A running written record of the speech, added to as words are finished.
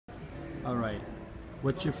All right.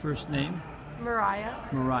 What's your first name? Mariah.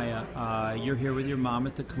 Mariah. You're here with your mom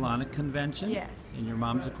at the colonic convention. Yes. And your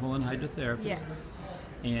mom's a colon hydrotherapist. Yes.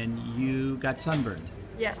 And you got sunburned.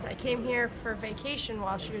 Yes, I came here for vacation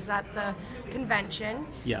while she was at the convention.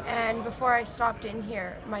 Yes. And before I stopped in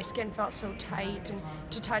here, my skin felt so tight, and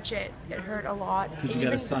to touch it, it hurt a lot. Because you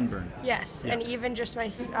got a sunburn. Yes, and even just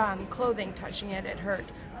my clothing touching it, it hurt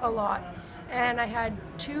a lot. And I had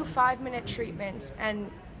 2 5-minute treatments,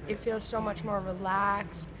 and it feels so much more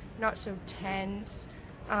relaxed, not so tense.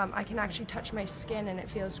 I can actually touch my skin, and it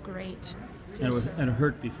feels great. And it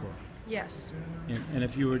hurt before. Yes. And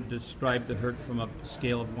if you were to describe the hurt from a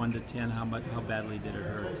scale of 1 to 10, how badly did it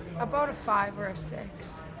hurt? About a 5 or a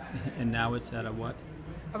 6. And now it's at a what?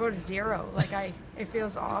 About a 0. It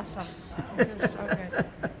feels awesome. It feels so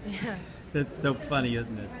good. Yeah. That's so funny,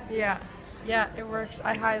 isn't it? Yeah. Yeah, it works.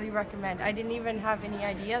 I highly recommend. I didn't even have any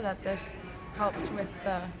idea that this helped with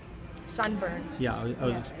the sunburn. Yeah, I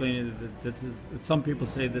was explaining that this is. Some people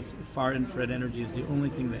say this far infrared energy is the only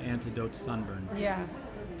thing that antidotes sunburn. Yeah.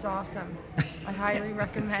 It's awesome. I highly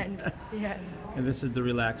recommend. Yes. And this is the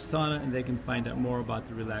Relax Sauna, and they can find out more about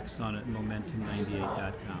the Relax Sauna at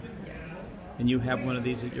Momentum98.com. Yes. And you have one of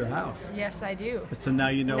these at your house. Yes, I do. So now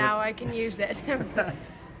you know. Now I can use it.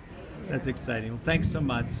 That's exciting. Well, thanks so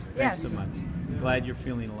much. Yes. Thanks so much. Glad you're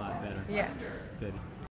feeling a lot better. Yes. Good.